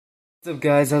What's up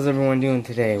guys, how's everyone doing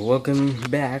today? Welcome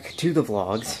back to the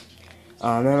vlogs.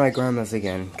 I'm at my grandma's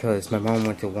again, because my mom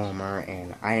went to Walmart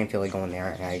and I didn't feel like going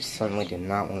there, and I certainly did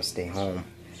not want to stay home,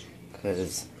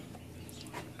 because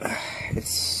it's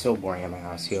so boring at my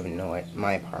house. You have no idea.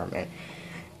 My apartment,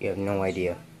 you have no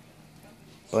idea.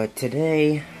 But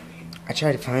today, I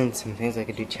tried to find some things I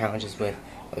could do challenges with,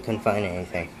 but I couldn't find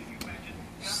anything.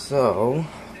 So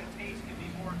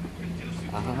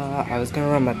I was gonna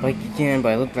ride my bike again,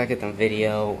 but I looked back at the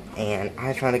video and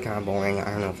I found it kind of boring. I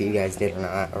don't know if you guys did or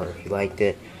not, or if you liked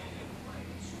it.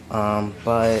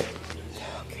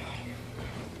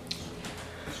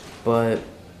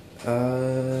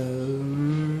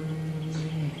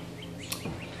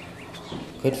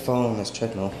 Could fall on this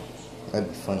treadmill. That'd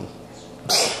be funny.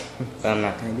 But I'm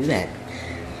not gonna do that,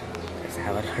 because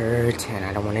that would hurt and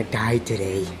I don't want to die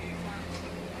today.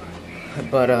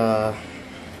 But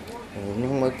you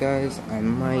know what, guys? I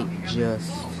might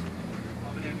just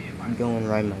go and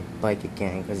ride my bike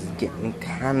again, because it's getting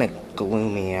kind of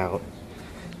gloomy out.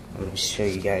 I'm going to show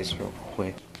you guys real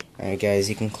quick. Alright guys,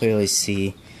 you can clearly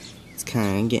see it's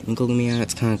kind of getting gloomy out.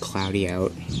 It's kind of cloudy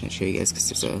out. I'm going to show you guys because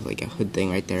there's a hood thing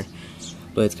right there.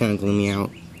 But it's kind of gloomy out.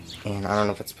 And I don't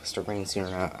know if it's supposed to rain soon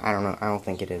or not. I don't know. I don't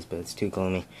think it is, but it's too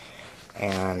gloomy.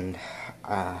 And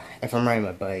if I'm riding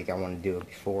my bike, I want to do it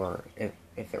before.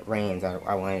 If it rains,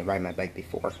 I want to ride my bike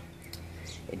before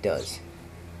it does.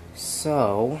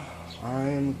 So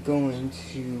I'm going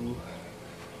to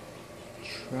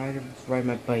try to ride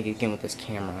my bike again with this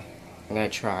camera. I'm going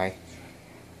to try.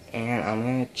 And I'm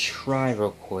going to try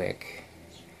real quick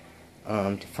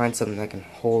to find something that can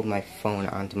hold my phone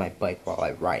onto my bike while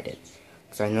I ride it.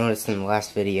 Because I noticed in the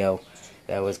last video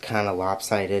that it was kind of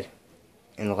lopsided.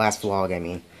 In the last vlog, I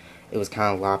mean. It was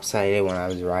kind of lopsided when I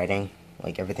was riding.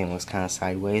 Like, everything was kind of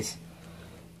sideways.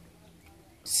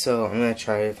 So I'm going to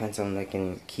try to find something that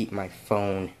can keep my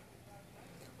phone,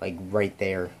 like, right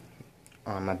there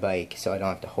on my bike, so I don't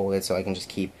have to hold it, so I can just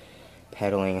keep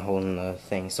pedaling and holding the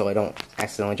thing, so I don't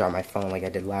accidentally drop my phone like I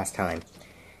did last time.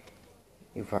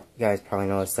 You guys probably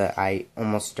noticed that I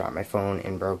almost dropped my phone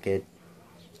and broke it.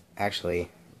 Actually,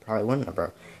 probably wouldn't have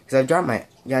broke, because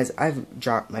I've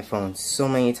dropped my phone so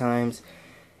many times,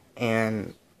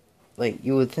 and like,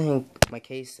 you would think my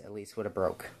case at least would have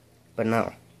broke, but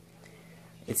no.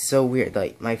 It's so weird.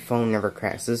 Like, my phone never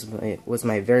cracks. This was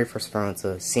my very first phone. It's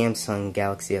a Samsung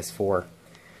Galaxy S4,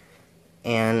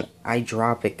 and I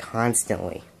drop it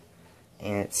constantly,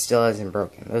 and it still hasn't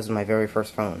broken. This is my very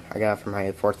first phone. I got it for my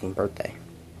 14th birthday.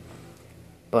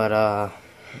 But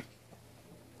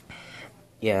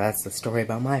yeah, that's the story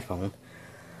about my phone.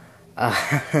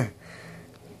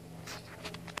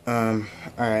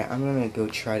 Alright, I'm gonna go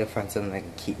try to find something that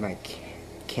can keep my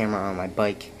camera on my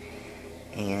bike,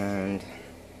 and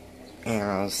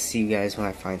I'll see you guys when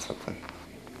I find something.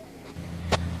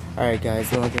 Alright guys,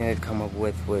 the only thing I could come up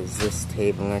with was this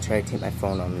tape. I'm gonna try to tape my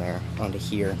phone on there, onto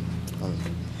here, on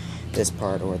this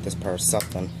part, or this part,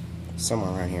 something,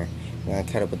 somewhere around here. I'm gonna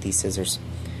cut it with these scissors.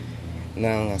 And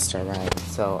then I'm gonna start riding.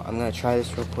 So I'm gonna try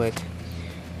this real quick,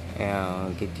 and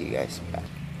I'll get to you guys back.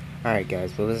 Alright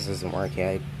guys, well, this isn't working.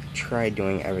 I tried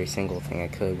doing every single thing I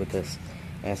could with this,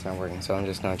 and it's not working, so I'm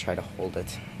just going to try to hold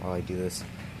it while I do this.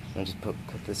 And just put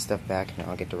this stuff back, and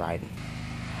I'll get to riding.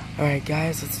 Alright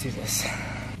guys, let's do this.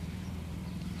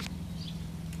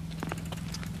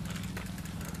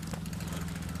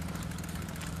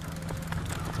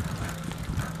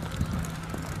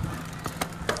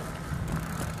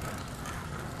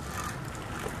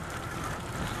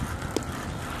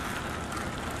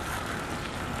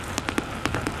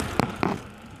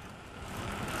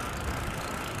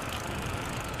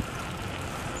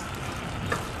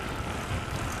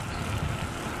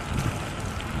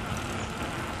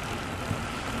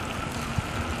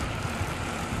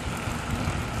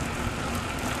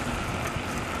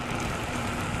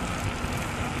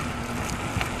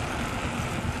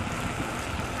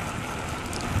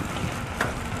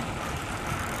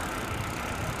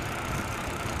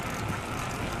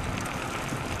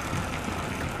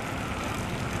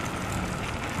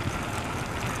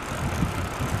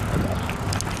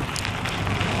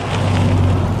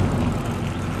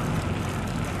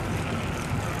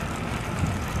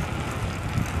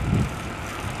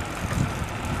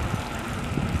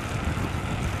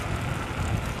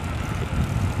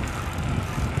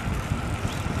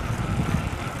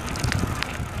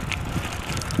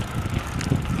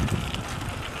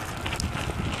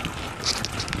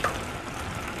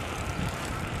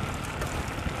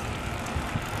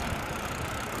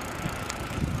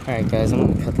 Alright guys,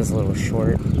 I'm gonna cut this a little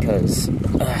short because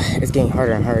it's getting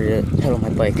harder and harder to pedal my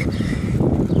bike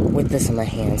with this in my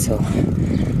hand, so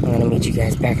I'm gonna meet you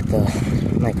guys back at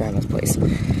my grandma's place.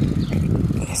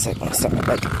 Give me a second, I'll start my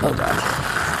bike. Oh god.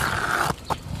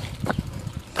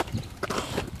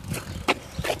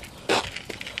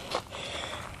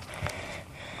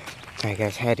 Alright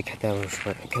guys, I had to cut that a little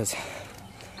short because,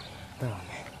 oh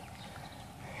man,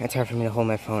 it's hard for me to hold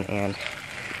my phone and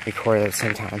record at the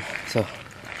same time. So,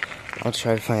 I'll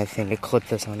try to find a thing to clip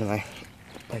this onto my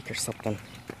bike or something.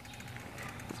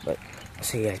 But, I'll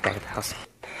see you guys back at the house.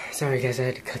 Sorry guys, I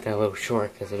had to cut that a little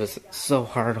short because it was so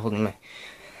hard holding my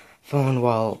phone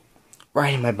while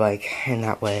riding my bike in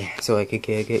that way so I could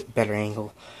get a better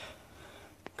angle.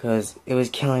 Because it was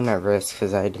killing my wrist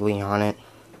because I had to lean on it.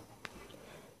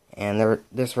 And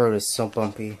this road is so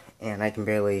bumpy and I can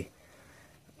barely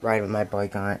ride with my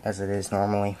bike on it as it is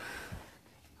normally.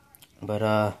 But,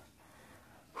 oh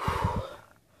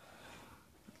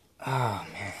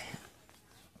man.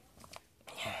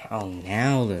 Oh,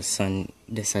 now the sun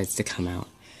decides to come out.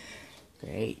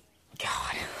 Great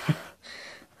God.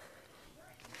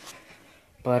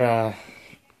 But, alright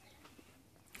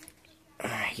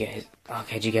guys, I'll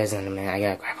catch you guys in a minute. I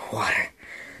gotta grab water.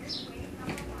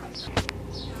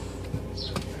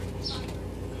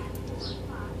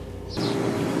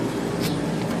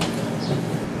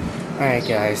 Alright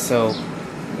guys, so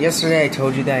yesterday I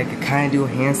told you that I could kind of do a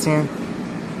handstand,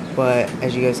 but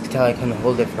as you guys could tell I couldn't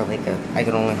hold it for I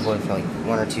could only hold it for like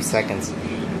 1 or 2 seconds.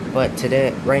 But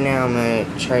today, right now I'm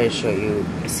going to try to show you,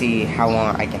 see how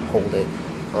long I can hold it,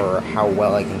 or how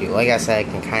well I can do it. Like I said, I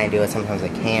can kind of do it, sometimes I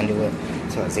can do it,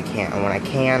 sometimes I can't. And when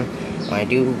I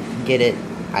do get it,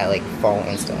 I like fall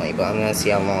instantly, but I'm going to see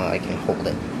how long I can hold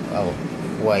it,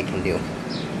 what I can do.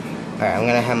 Alright, I'm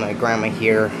going to have my grandma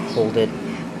here hold it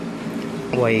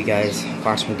while you guys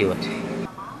watch me do it.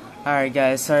 Alright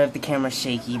guys, sorry if the camera's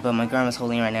shaky, but my grandma's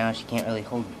holding it right now. She can't really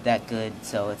hold it that good,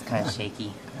 so it's kind of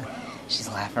shaky. She's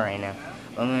laughing right now.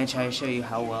 But I'm going to try to show you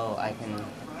how well I can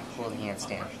hold a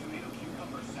handstand.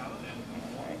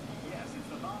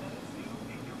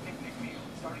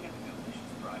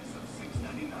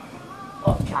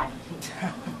 Oh god.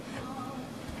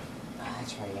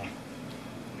 Let's try again.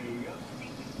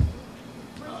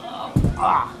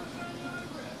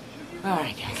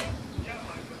 Alright guys.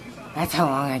 That's how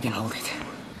long I can hold it.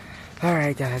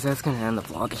 Alright guys, that's gonna end the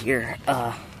vlog here.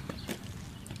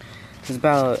 It's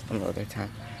about another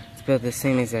time. It's about the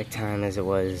same exact time as it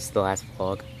was the last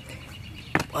vlog.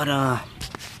 But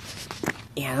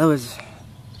yeah, that was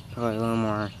probably a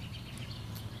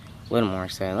little more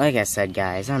sad. Like I said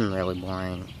guys, I'm really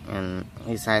boring, and at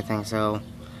least I think so.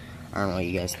 I don't know what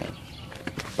you guys think.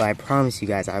 But I promise you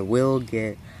guys, I will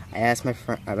get. I asked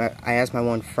my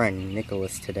one friend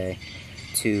Nicholas today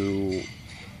to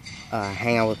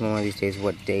hang out with me one of these days.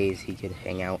 What days he could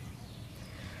hang out?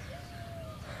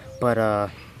 But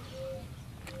I'm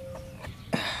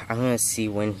gonna see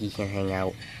when he can hang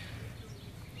out,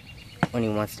 when he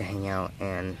wants to hang out,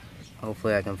 and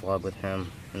hopefully I can vlog with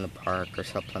him in the park or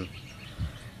something.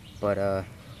 But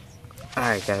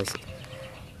alright guys.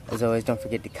 As always, don't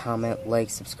forget to comment, like,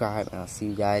 subscribe, and I'll see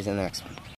you guys in the next one.